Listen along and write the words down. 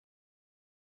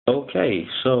Okay,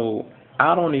 so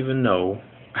I don't even know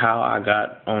how I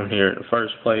got on here in the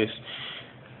first place.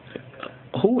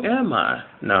 Who am I?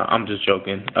 No, I'm just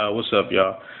joking. What's up,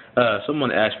 y'all?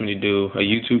 Someone asked me to do a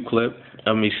YouTube clip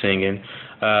of me singing.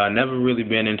 Never really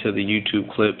been into the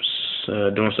YouTube clips,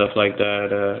 doing stuff like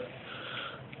that.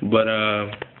 But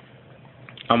I'm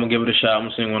gonna give it a shot. I'm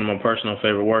gonna sing one of my personal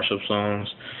favorite worship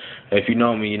songs. If you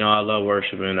know me, you know I love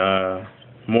worshiping.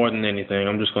 More than anything,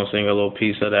 I'm just gonna sing a little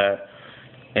piece of that,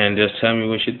 and just tell me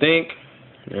what you think.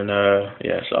 And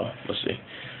yeah, so let's see.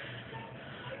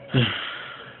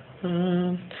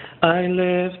 I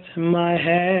lift my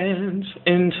hands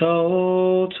in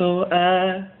total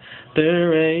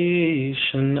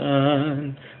adoration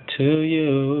unto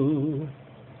you.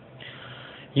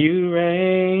 You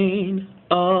reign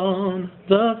on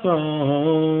the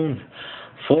throne,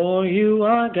 for you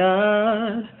are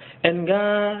God and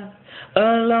God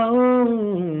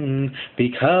alone.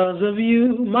 Because of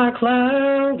you, my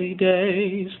cloudy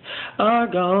days are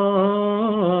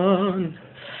gone.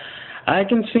 I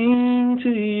can sing to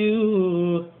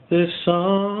you this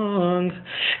song,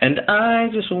 and I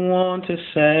just want to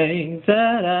say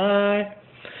that I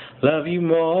love you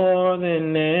more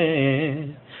than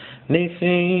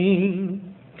anything.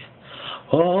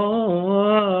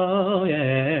 Oh,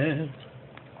 yeah.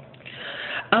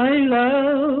 I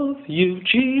love you,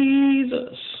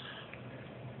 Jesus.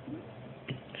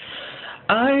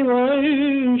 I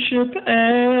worship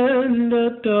and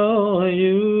adore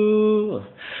you.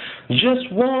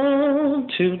 Just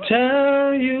want to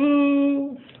tell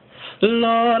you,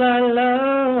 Lord, I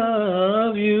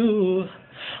love you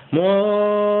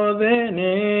more than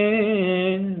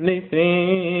anything.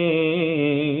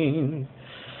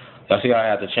 I see I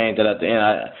have to change that at the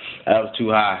end. That was too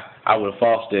high. I would have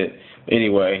falsed it.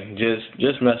 Anyway,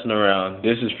 just messing around.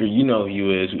 This is for you know who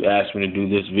you is who asked me to do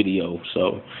this video.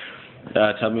 So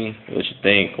tell me what you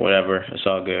think, whatever. It's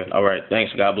all good. All right,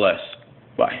 thanks. God bless.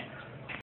 Bye.